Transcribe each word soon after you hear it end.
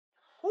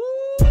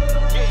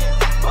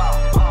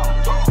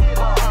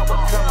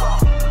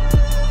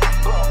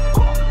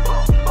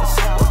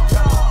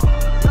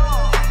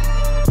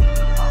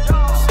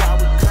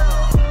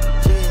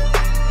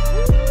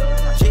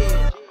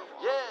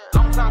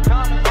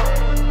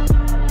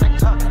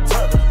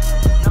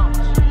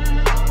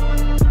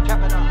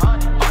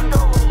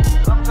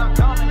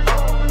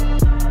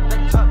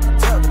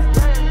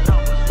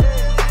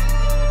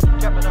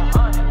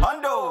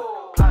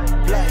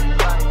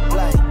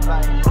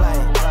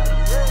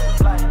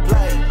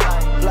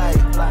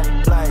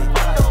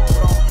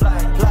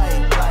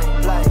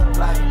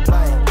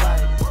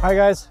Hi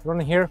guys, Ron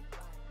here.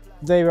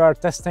 Today we are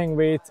testing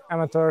with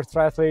amateur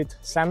triathlete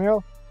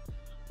Samuel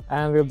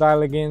and we're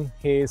dialing in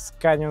his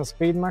Canyon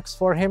Speed Max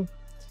for him.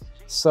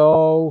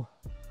 So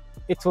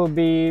it will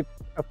be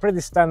a pretty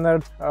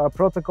standard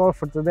protocol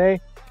for today.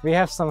 We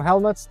have some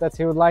helmets that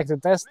he would like to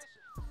test.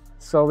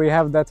 So we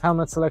have that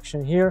helmet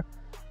selection here.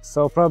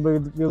 So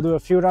probably we'll do a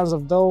few runs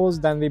of those,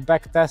 then we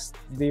back test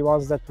the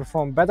ones that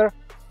perform better.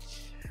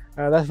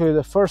 That will be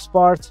the first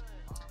part.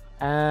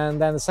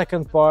 And then the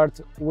second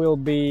part will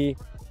be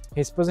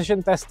his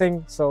position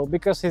testing. So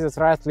because he's a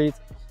triathlete,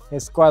 he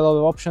has quite a lot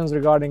of options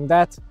regarding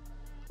that.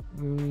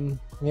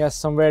 He has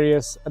some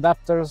various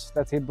adapters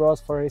that he brought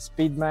for his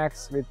Speed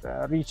Max with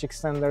reach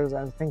extenders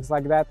and things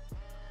like that.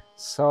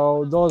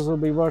 So those will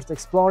be worth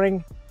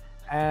exploring.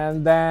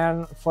 And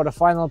then for the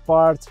final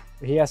part,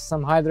 he has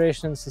some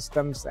hydration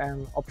systems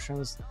and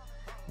options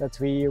that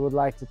we would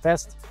like to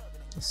test.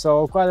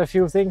 So quite a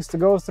few things to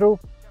go through.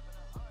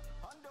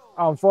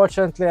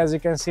 Unfortunately, as you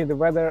can see, the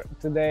weather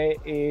today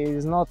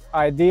is not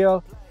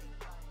ideal.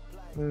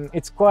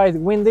 It's quite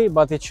windy,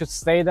 but it should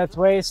stay that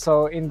way.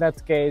 So in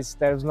that case,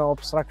 there's no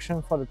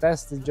obstruction for the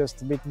test. It's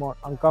just a bit more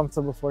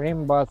uncomfortable for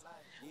him, but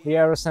the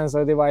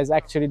Aerosensor device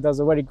actually does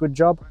a very good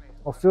job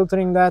of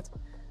filtering that.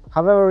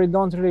 However, we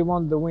don't really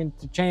want the wind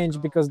to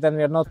change because then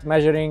we are not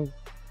measuring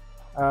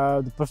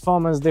the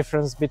performance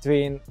difference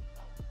between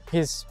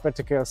his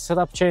particular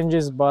setup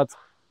changes, but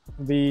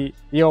the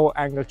yaw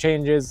angle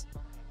changes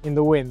in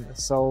the wind.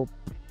 So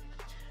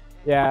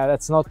yeah,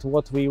 that's not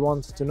what we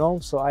want to know.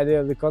 So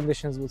ideally the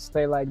conditions would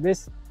stay like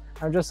this.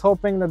 I'm just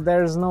hoping that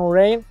there's no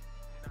rain.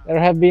 There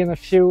have been a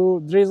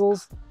few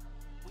drizzles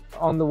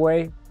on the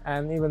way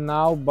and even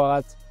now,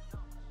 but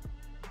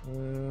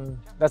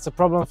that's a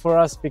problem for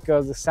us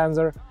because the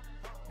sensor,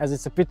 as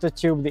it's a pitot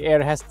tube, the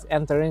air has to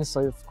enter in,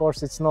 so of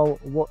course it's not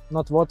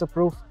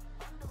waterproof.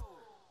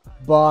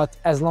 But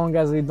as long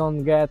as we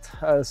don't get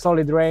a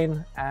solid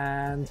rain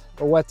and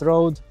a wet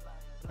road,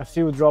 a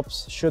few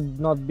drops should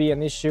not be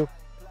an issue,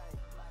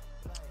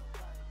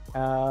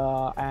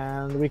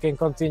 and we can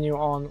continue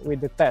on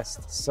with the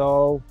test.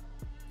 So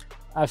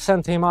I've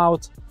sent him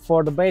out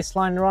for the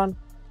baseline run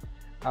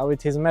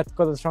with his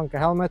Met-coated trunk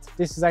helmet.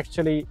 This is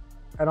actually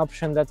an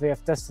option that we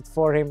have tested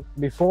for him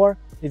before.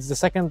 It's the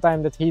second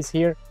time that he's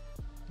here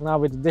now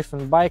with a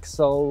different bike,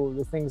 so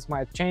the things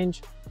might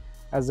change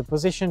as the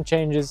position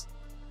changes.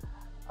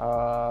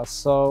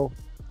 So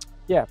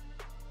yeah,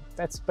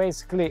 that's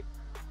basically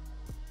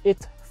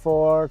it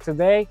for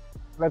today.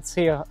 Let's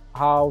see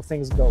how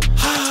things go.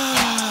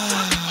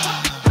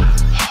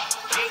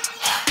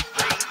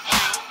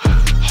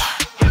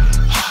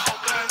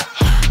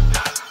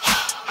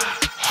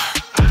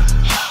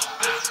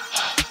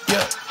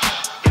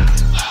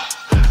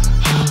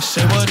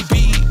 Say what it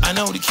be, I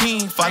know the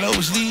king, follow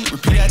his lead,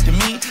 repeat after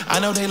me. I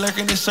know they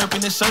lurking, this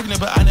serpent is circling,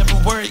 but I never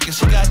worry, cause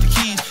he got the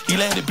keys, he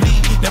let it bleed.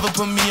 Never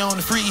put me on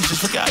the freeze,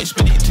 just look how he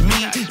spit it to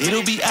me.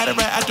 It'll be out of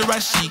right after I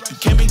seek. You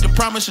can't make the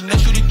promise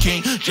unless you the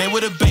king. Jay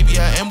with a baby,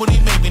 I am what he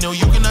made me. No,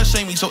 you cannot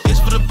say me, so it's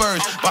for the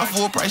birds. Buy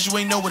full price, you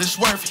ain't know what it's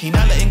worth. He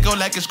not letting go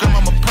like it's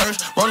grandmama purse.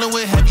 Rolling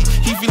with heavy,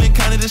 he feeling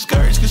kinda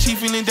discouraged, cause he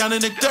feeling down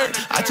in the dirt.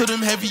 I told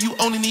him heavy, you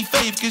only need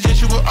faith, cause yes,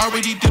 you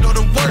already did all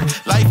the work.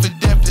 Life or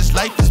death, this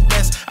life is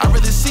best. I'd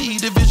rather see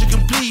the vision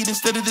complete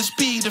instead of the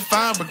speed to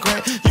find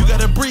regret. You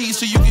gotta breathe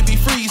so you can be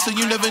free, so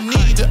you never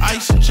need the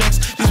ice and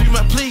checks. This be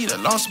my plea, I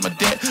lost my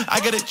debt. I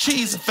gotta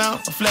cheese, I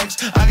found a flex.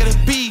 I gotta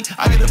be,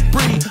 I gotta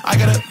breathe, I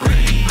gotta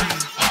breathe.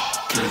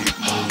 Keep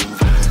moving.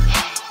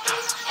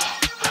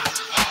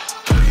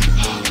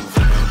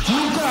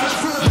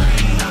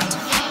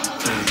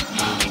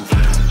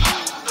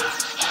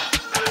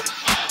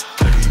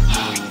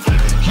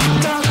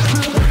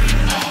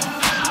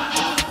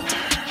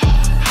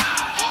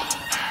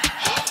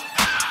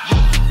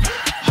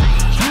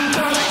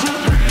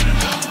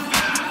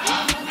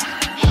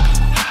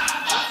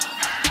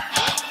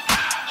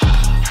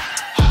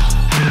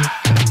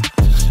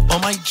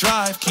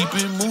 Drive, keep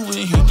it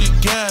moving, hit the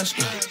gas,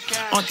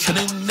 yeah. On to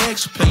the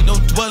next, play no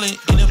dwelling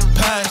in the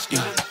past,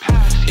 yeah.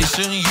 It's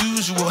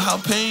unusual how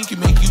pain can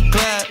make you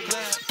glad.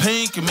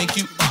 Pain can make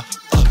you,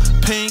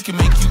 pain can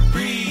make you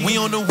breathe. We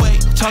on the way,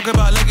 talk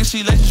about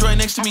legacy, legends right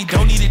next to me.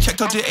 Don't need it, check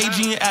out the AG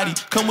and Addy.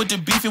 Come with the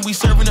beef and we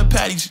serving the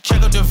patties.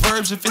 Check out the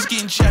verbs if it's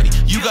getting chatty.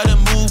 You gotta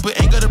move,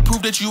 but ain't gotta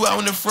prove that you out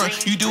in the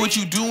front. You do what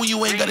you do when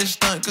you ain't gotta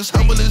stunt, cause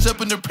humble is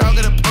up and the proud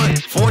gotta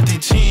punt. 4th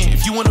and 10,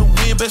 if you wanna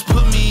win, best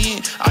put me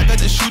in. I got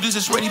the shooters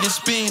that's ready to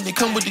spin. They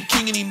come with the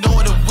king and he know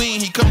how to win.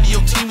 He come to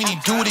your team and he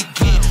do it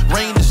again.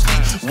 Rain to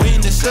sleep,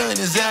 when the sun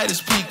is at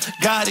its peak.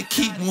 Gotta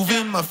keep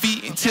moving my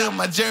feet until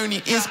my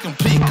journey is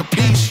complete.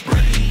 Capiche?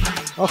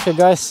 Okay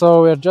guys,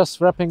 so we're just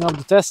wrapping up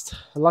the test.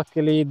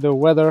 Luckily the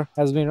weather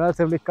has been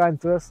relatively kind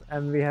to us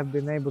and we have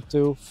been able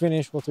to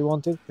finish what we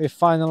wanted. We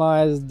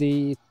finalized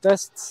the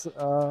tests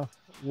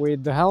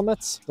with the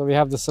helmets. So we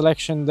have the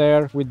selection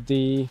there with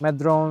the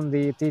Medrone,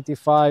 the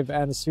TT5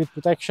 and the Sweat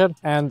Protection.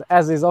 And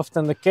as is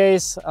often the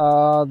case,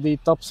 the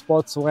top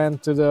spots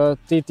went to the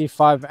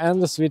TT5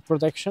 and the Sweat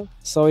Protection.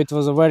 So it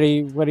was a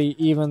very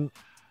even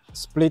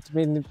split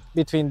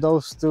between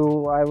those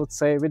two, I would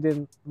say,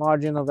 within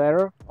margin of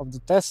error of the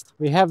test.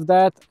 We have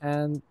that,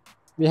 and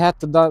we had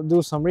to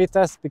do some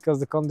retests because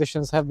the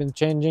conditions have been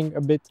changing a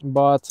bit,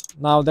 but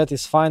now that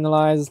is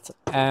finalized.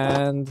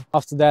 And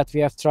after that we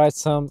have tried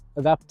some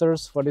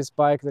adapters for this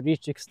bike, the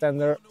reach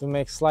extender, to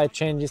make slight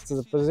changes to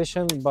the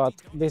position, but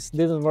this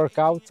didn't work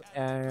out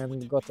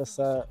and got us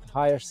a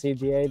higher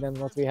CDA than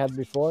what we had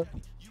before,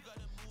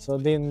 so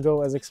it didn't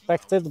go as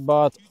expected.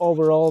 But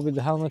overall, with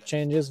the helmet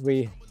changes,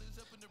 we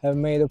have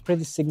made a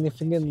pretty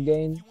significant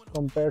gain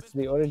compared to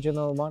the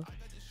original one.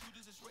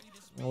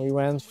 We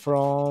went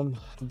from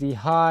the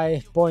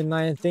high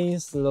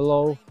 0.19s to the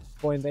low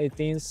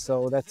 0.18s,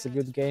 so that's a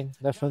good gain,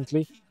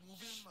 definitely,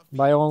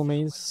 by all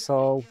means.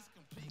 So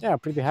yeah,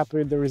 pretty happy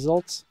with the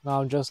results.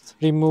 Now just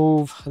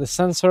remove the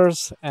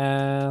sensors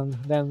and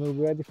then we'll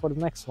be ready for the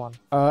next one.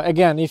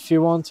 Again, if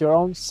you want your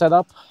own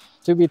setup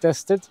to be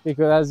tested,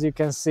 because as you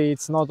can see,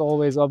 it's not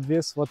always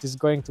obvious what is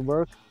going to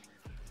work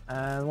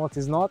and what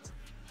is not.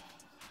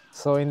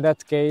 So in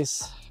that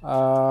case,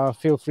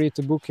 feel free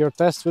to book your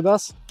test with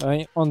us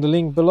on the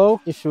link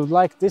below. If you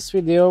like this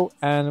video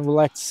and would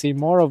like to see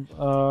more of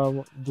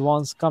the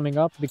ones coming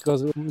up,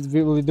 because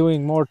we will be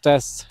doing more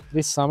tests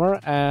this summer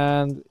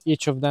and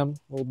each of them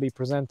will be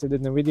presented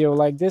in a video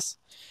like this.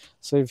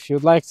 So if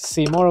you'd like to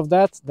see more of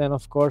that, then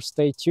of course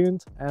stay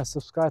tuned and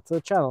subscribe to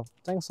the channel.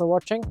 Thanks for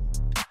watching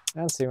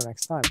and see you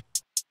next time.